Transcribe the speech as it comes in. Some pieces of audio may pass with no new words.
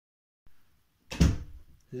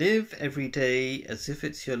Live every day as if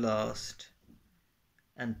it's your last,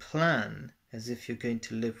 and plan as if you're going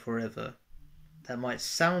to live forever. That might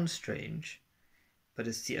sound strange, but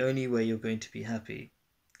it's the only way you're going to be happy.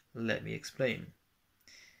 Let me explain.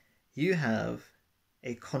 You have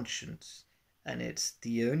a conscience, and it's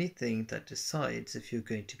the only thing that decides if you're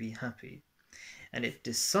going to be happy. And it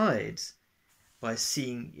decides by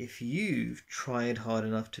seeing if you've tried hard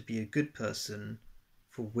enough to be a good person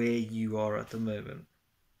for where you are at the moment.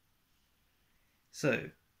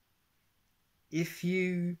 So, if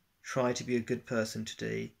you try to be a good person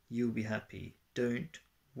today, you'll be happy. Don't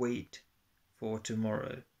wait for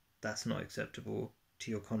tomorrow. That's not acceptable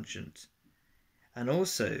to your conscience. And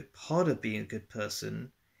also, part of being a good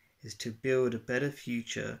person is to build a better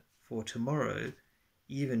future for tomorrow,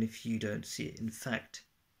 even if you don't see it. In fact,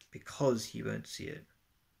 because you won't see it.